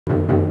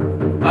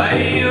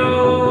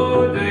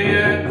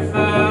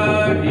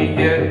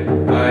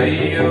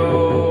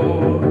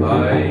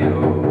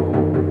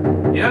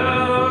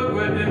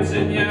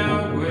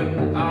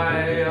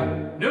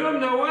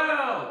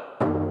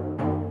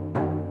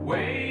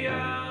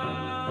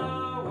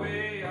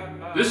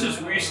This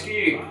is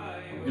whiskey.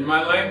 In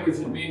my language,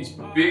 it means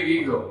big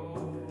ego.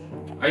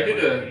 I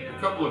did a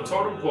couple of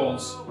totem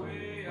poles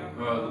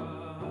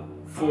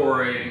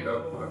for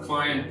a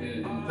client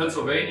in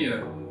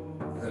Pennsylvania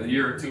a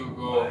year or two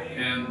ago,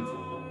 and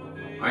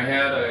I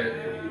had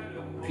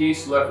a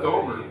piece left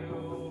over,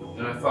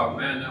 and I thought,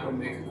 man, that would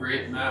make a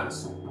great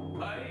mask.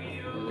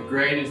 And the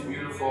grain is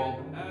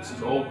beautiful. This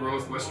is old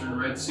growth Western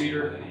red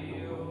cedar.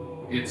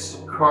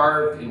 It's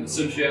carved in the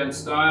Ts'msyen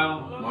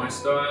style, my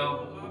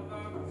style,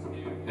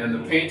 and the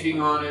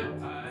painting on it,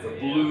 the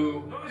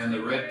blue and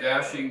the red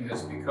dashing,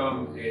 has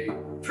become a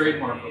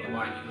trademark of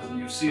mine.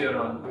 You see it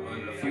on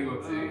a few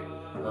of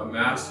the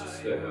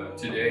masks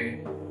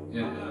today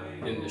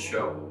in the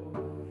show.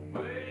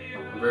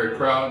 I'm very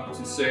proud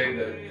to say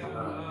that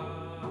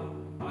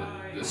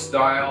the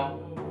style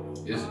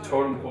is a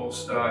totem pole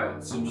style,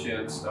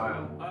 Ts'msyen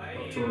style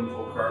of totem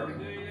pole carving.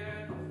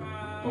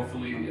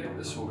 Hopefully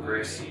this will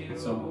grace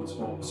someone's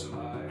home soon.